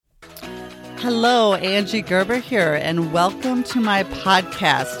Hello, Angie Gerber here, and welcome to my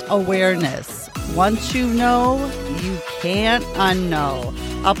podcast, Awareness. Once you know, you can't unknow.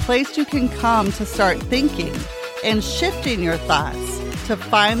 A place you can come to start thinking and shifting your thoughts to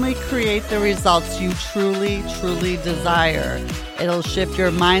finally create the results you truly, truly desire. It'll shift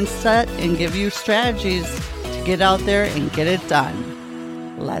your mindset and give you strategies to get out there and get it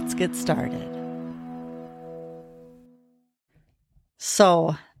done. Let's get started.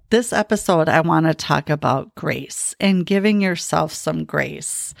 So, this episode, I want to talk about grace and giving yourself some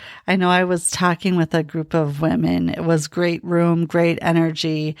grace. I know I was talking with a group of women. It was great room, great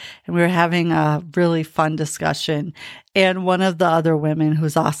energy, and we were having a really fun discussion. And one of the other women,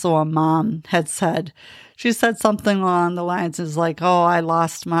 who's also a mom, she said something along the lines is like, "Oh, I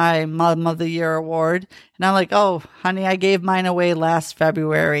lost my Mom of the Year award." And I'm like, "Oh, honey, I gave mine away last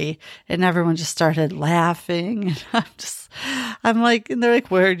February." And everyone just started laughing. And I'm like, and they're like,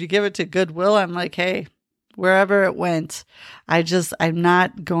 "Where'd you give it to? Goodwill?" I'm like, "Hey, wherever it went, I'm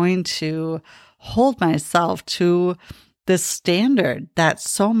not going to hold myself to this standard that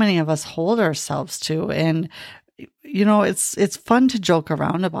so many of us hold ourselves to." And you know, it's fun to joke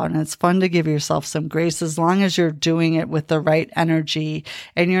around about, and it's fun to give yourself some grace as long as you're doing it with the right energy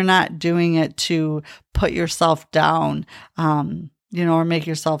and you're not doing it to put yourself down, or make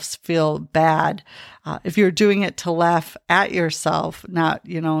yourself feel bad. If you're doing it to laugh at yourself, not,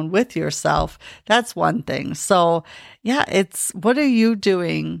 and with yourself, that's one thing. So yeah, what are you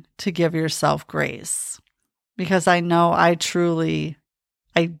doing to give yourself grace? Because I know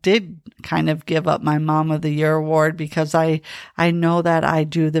I did kind of give up my Mom of the Year award because I know that I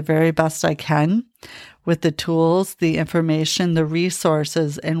do the very best I can with the tools, the information, the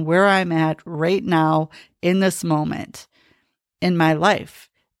resources, and where I'm at right now in this moment in my life.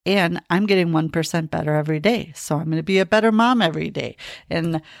 And I'm getting 1% better every day. So I'm going to be a better mom every day.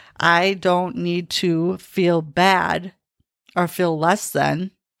 And I don't need to feel bad or feel less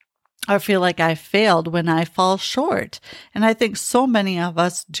than or feel like I failed when I fall short. And I think so many of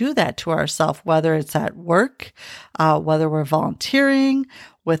us do that to ourselves, whether it's at work, whether we're volunteering,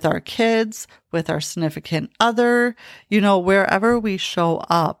 with our kids, with our significant other, wherever we show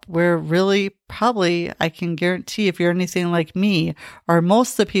up, we're really probably, I can guarantee if you're anything like me, or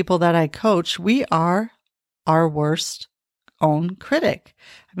most of the people that I coach, we are our worst own critic.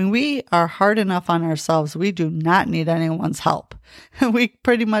 I mean, we are hard enough on ourselves. We do not need anyone's help. We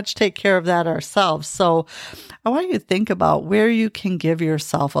pretty much take care of that ourselves. So I want you to think about where you can give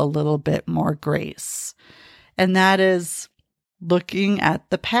yourself a little bit more grace. And that is looking at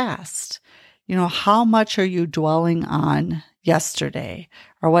the past. How much are you dwelling on yesterday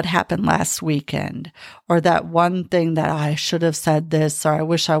or what happened last weekend or that one thing that I should have said this or I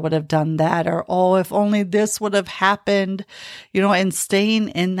wish I would have done that or, oh, if only this would have happened, and staying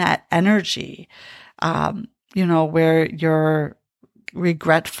in that energy, where you're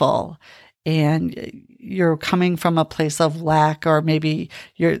regretful and you're coming from a place of lack or maybe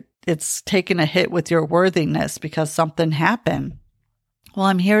it's taken a hit with your worthiness because something happened. Well,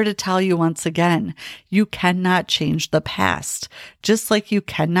 I'm here to tell you once again, you cannot change the past, just like you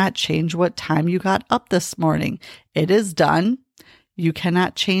cannot change what time you got up this morning. It is done. You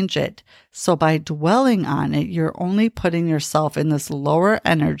cannot change it. So by dwelling on it, you're only putting yourself in this lower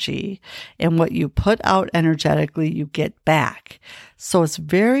energy, and what you put out energetically, you get back. So it's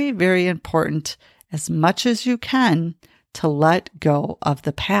very, very important, as much as you can, to let go of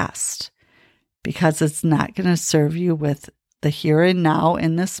the past, because it's not going to serve you with the here and now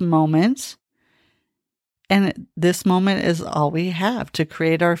in this moment. And this moment is all we have to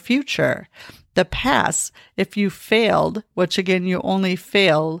create our future. The past, if you failed, which again, you only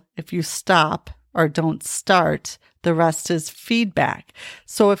fail if you stop or don't start, the rest is feedback.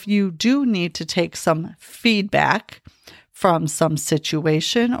 So if you do need to take some feedback from some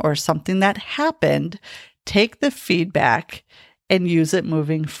situation or something that happened, take the feedback and use it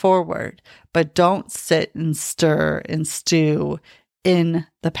moving forward. But don't sit and stir and stew in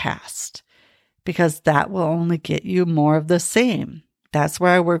the past, because that will only get you more of the same. That's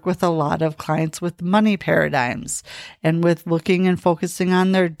where I work with a lot of clients with money paradigms and with looking and focusing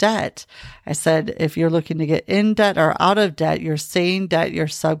on their debt. I said, if you're looking to get in debt or out of debt, you're saying debt, your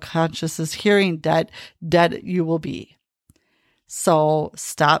subconscious is hearing debt you will be. So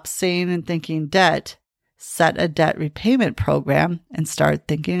stop saying and thinking debt. Set a debt repayment program and start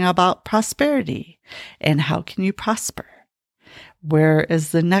thinking about prosperity and how can you prosper? Where is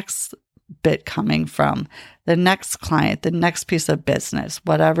the next bit coming from? The next client, the next piece of business,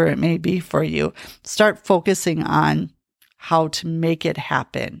 whatever it may be for you. Start focusing on how to make it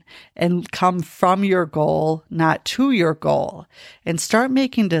happen and come from your goal, not to your goal, and start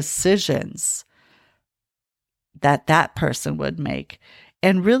making decisions that that person would make.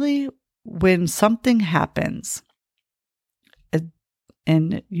 And really, when something happens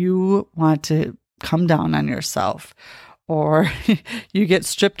and you want to come down on yourself, or you get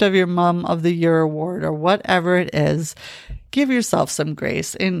stripped of your Mom of the Year award, or whatever it is, give yourself some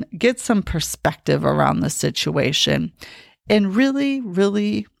grace and get some perspective around the situation. And really,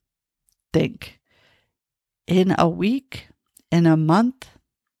 really think, in a week, in a month,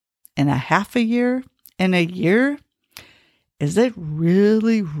 in a half a year, in a year, is it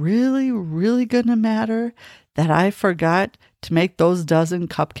really, really, really going to matter that I forgot to make those dozen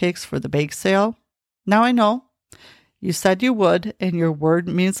cupcakes for the bake sale? Now I know you said you would, and your word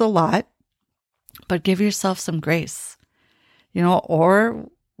means a lot, but give yourself some grace. Or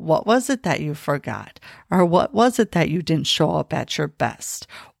what was it that you forgot? Or what was it that you didn't show up at your best?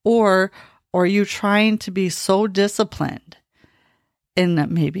 Or are you trying to be so disciplined? And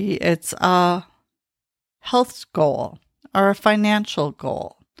maybe it's a health goal or a financial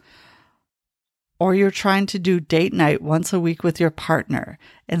goal. Or you're trying to do date night once a week with your partner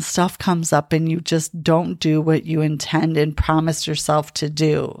and stuff comes up and you just don't do what you intend and promised yourself to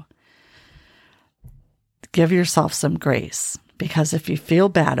do. Give yourself some grace, because if you feel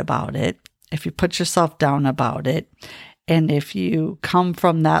bad about it, if you put yourself down about it, and if you come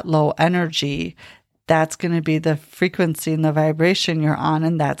from that low energy, that's going to be the frequency and the vibration you're on,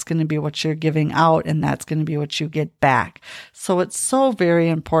 and that's going to be what you're giving out, and that's going to be what you get back. So it's so very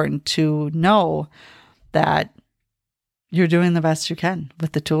important to know that you're doing the best you can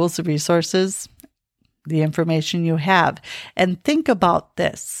with the tools, the resources, the information you have. And think about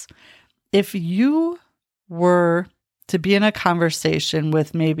this. If you were to be in a conversation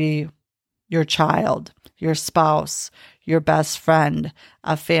with maybe your child, your spouse, your best friend,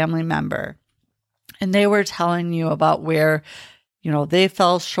 a family member, and they were telling you about where, they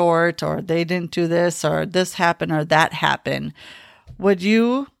fell short, or they didn't do this, or this happened, or that happened, would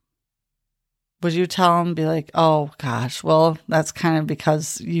you tell them, be like, oh gosh, well, that's kind of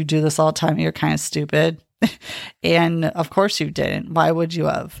because you do this all the time, you're kind of stupid. And of course you didn't. Why would you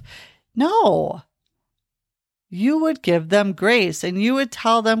have? No. You would give them grace, and you would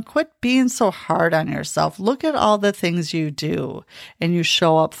tell them, quit being so hard on yourself. Look at all the things you do and you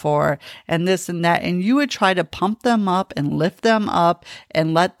show up for, and this and that. And you would try to pump them up and lift them up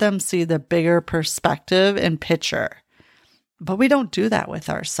and let them see the bigger perspective and picture. But we don't do that with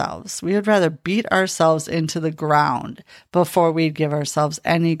ourselves. We would rather beat ourselves into the ground before we'd give ourselves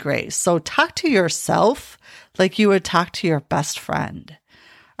any grace. So talk to yourself like you would talk to your best friend,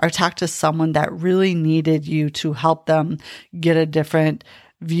 or talk to someone that really needed you to help them get a different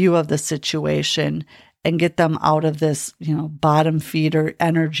view of the situation and get them out of this, bottom feeder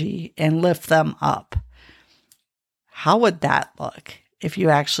energy and lift them up. How would that look if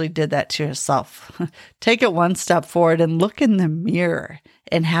you actually did that to yourself? Take it one step forward and look in the mirror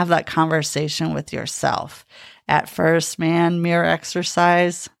and have that conversation with yourself. At first, mirror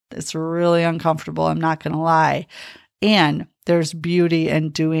exercise, it's really uncomfortable. I'm not going to lie. And there's beauty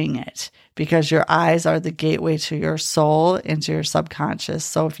in doing it, because your eyes are the gateway to your soul and to your subconscious.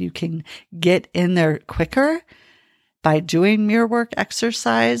 So if you can get in there quicker by doing mirror work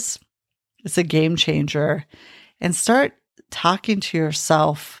exercise, it's a game changer. And start talking to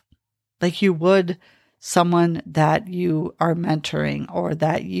yourself like you would someone that you are mentoring, or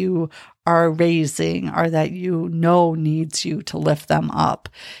that you are raising, or that needs you to lift them up.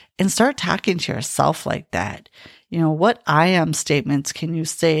 And start talking to yourself like that. What I am statements can you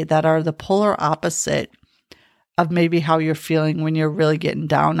say that are the polar opposite of maybe how you're feeling when you're really getting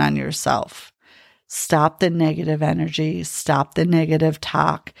down on yourself? Stop the negative energy, stop the negative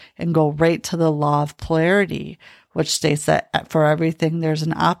talk, and go right to the law of polarity, which states that for everything there's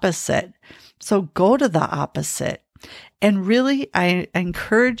an opposite. So go to the opposite. And really, I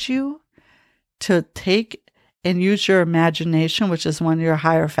encourage you to take and use your imagination, which is one of your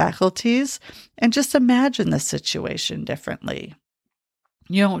higher faculties, and just imagine the situation differently.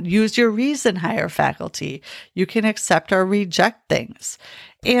 Use your reason higher faculty. You can accept or reject things,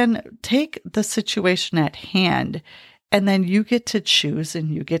 and take the situation at hand, and then you get to choose and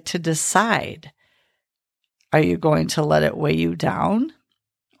you get to decide. Are you going to let it weigh you down,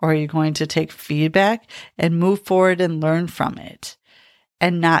 or are you going to take feedback and move forward and learn from it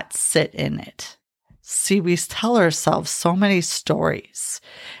and not sit in it? See, we tell ourselves so many stories,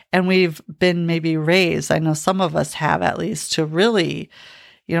 and we've been maybe raised, I know some of us have at least, to really,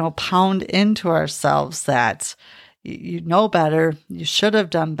 pound into ourselves that you know better, you should have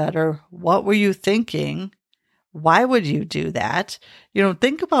done better, what were you thinking, Why would you do that?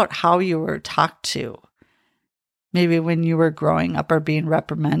 Think about how you were talked to. Maybe when you were growing up or being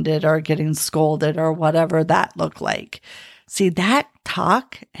reprimanded or getting scolded or whatever that looked like. See, that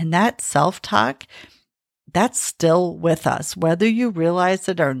talk and that self-talk, that's still with us. Whether you realize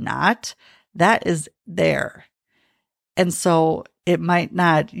it or not, that is there. And so you might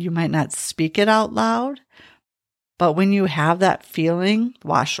not speak it out loud, but when you have that feeling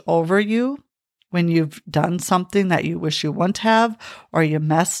wash over you, when you've done something that you wish you wouldn't have, or you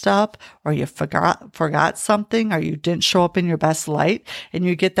messed up, or you forgot something, or you didn't show up in your best light, and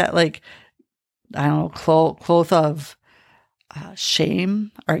you get that cloth of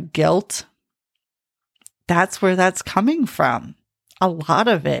shame or guilt, that's where that's coming from. A lot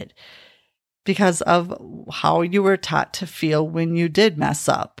of it. Because of how you were taught to feel when you did mess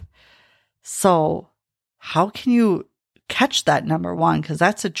up. So how can you catch that, number one? Because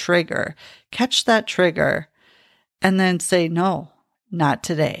that's a trigger. Catch that trigger and then say, no, not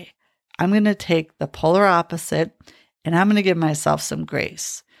today. I'm going to take the polar opposite and I'm going to give myself some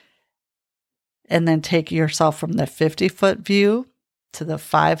grace. And then take yourself from the 50-foot view to the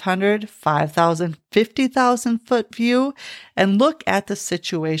 500, 5,000, 50,000 foot view and look at the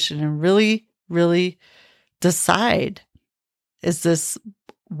situation and really decide, is this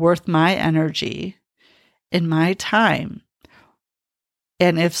worth my energy and my time?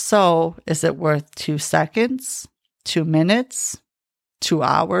 And if so, is it worth 2 seconds, 2 minutes, 2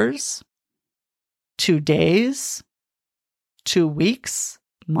 hours, 2 days, 2 weeks,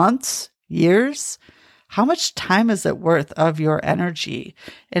 months, years? How much time is it worth of your energy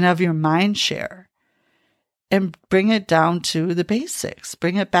and of your mind share? And bring it down to the basics.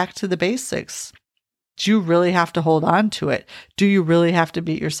 Bring it back to the basics. Do you really have to hold on to it? Do you really have to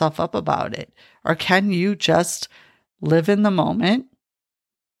beat yourself up about it? Or can you just live in the moment,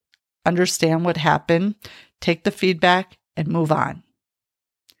 understand what happened, take the feedback, and move on?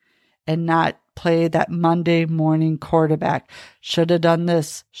 And not play that Monday morning quarterback. Should have done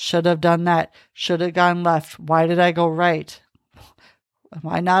this. Should have done that. Should have gone left. Why did I go right?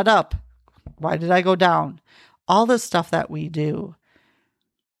 Why not up? Why did I go down? All the stuff that we do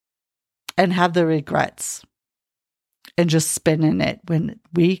and have the regrets and just spin in it when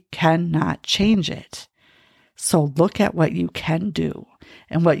we cannot change it. So look at what you can do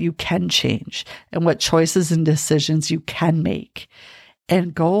and what you can change and what choices and decisions you can make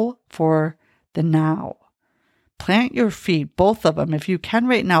and go for the now. Plant your feet, both of them. If you can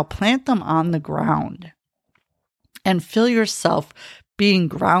right now, plant them on the ground and feel yourself being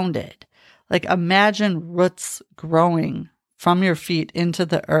grounded. Like imagine roots growing from your feet into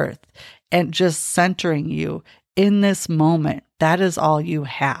the earth and just centering you in this moment. That is all you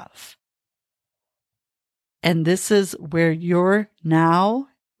have. And this is where you're now,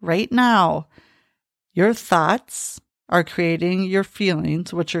 right now, your thoughts are creating your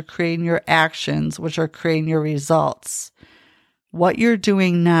feelings, which are creating your actions, which are creating your results. What you're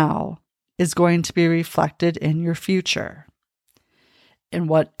doing now is going to be reflected in your future. And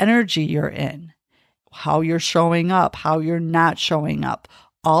what energy you're in, how you're showing up, how you're not showing up.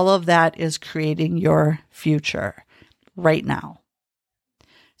 All of that is creating your future right now.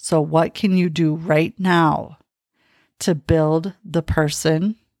 So what can you do right now to build the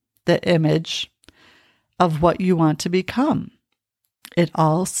person, the image of what you want to become? It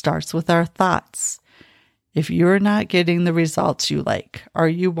all starts with our thoughts. If you're not getting the results you like, or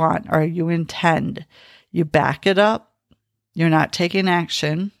you want, or you intend, you back it up. You're not taking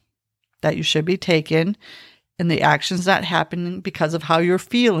action that you should be taking, and the action's not happening because of how you're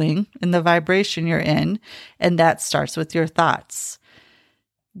feeling and the vibration you're in, and that starts with your thoughts.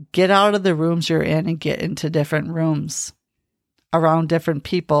 Get out of the rooms you're in and get into different rooms, around different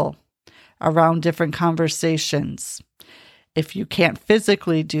people, around different conversations. If you can't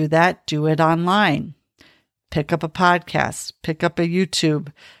physically do that, do it online. Pick up a podcast, pick up a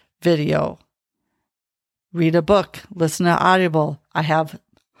YouTube video, read a book, listen to Audible. I have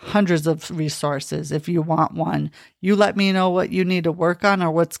hundreds of resources. If you want one, you let me know what you need to work on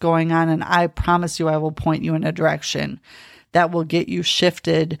or what's going on, and I promise you I will point you in a direction that will get you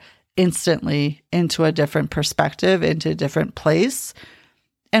shifted instantly into a different perspective, into a different place,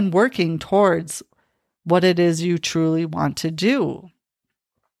 and working towards what it is you truly want to do.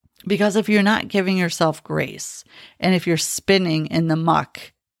 Because if you're not giving yourself grace, and if you're spinning in the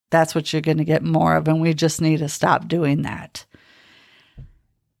muck, that's what you're going to get more of, and we just need to stop doing that.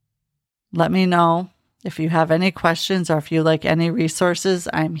 Let me know if you have any questions or if you like any resources.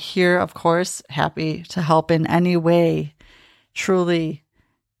 I'm here, of course, happy to help in any way. Truly,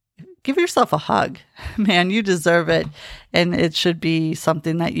 give yourself a hug. Man, you deserve it, and it should be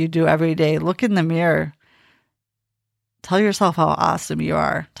something that you do every day. Look in the mirror. Tell yourself how awesome you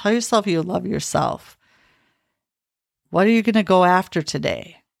are. Tell yourself you love yourself. What are you going to go after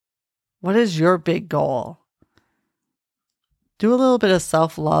today? What is your big goal? Do a little bit of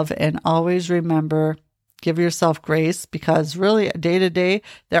self-love and always remember, give yourself grace, because really day to day,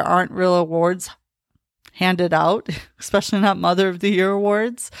 there aren't real awards handed out, especially not Mother of the Year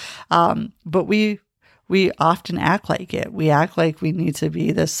awards. But we often act like it. We act like we need to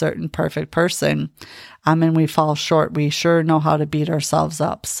be this certain perfect person, and we fall short. We sure know how to beat ourselves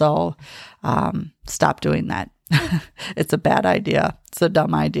up. So stop doing that. It's a bad idea. It's a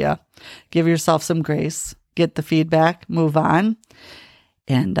dumb idea. Give yourself some grace. Get the feedback, move on,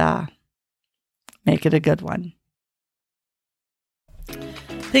 and make it a good one.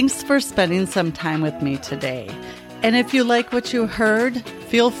 Thanks for spending some time with me today. And if you like what you heard,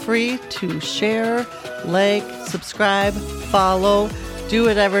 feel free to share, like, subscribe, follow, do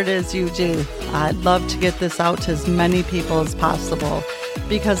whatever it is you do. I'd love to get this out to as many people as possible,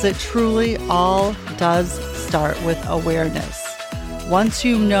 because it truly all does start with awareness. Once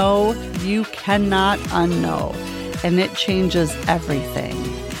you know, you cannot unknow, and it changes everything.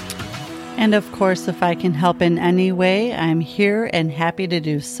 And of course, if I can help in any way, I'm here and happy to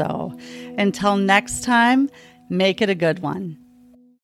do so. Until next time, make it a good one.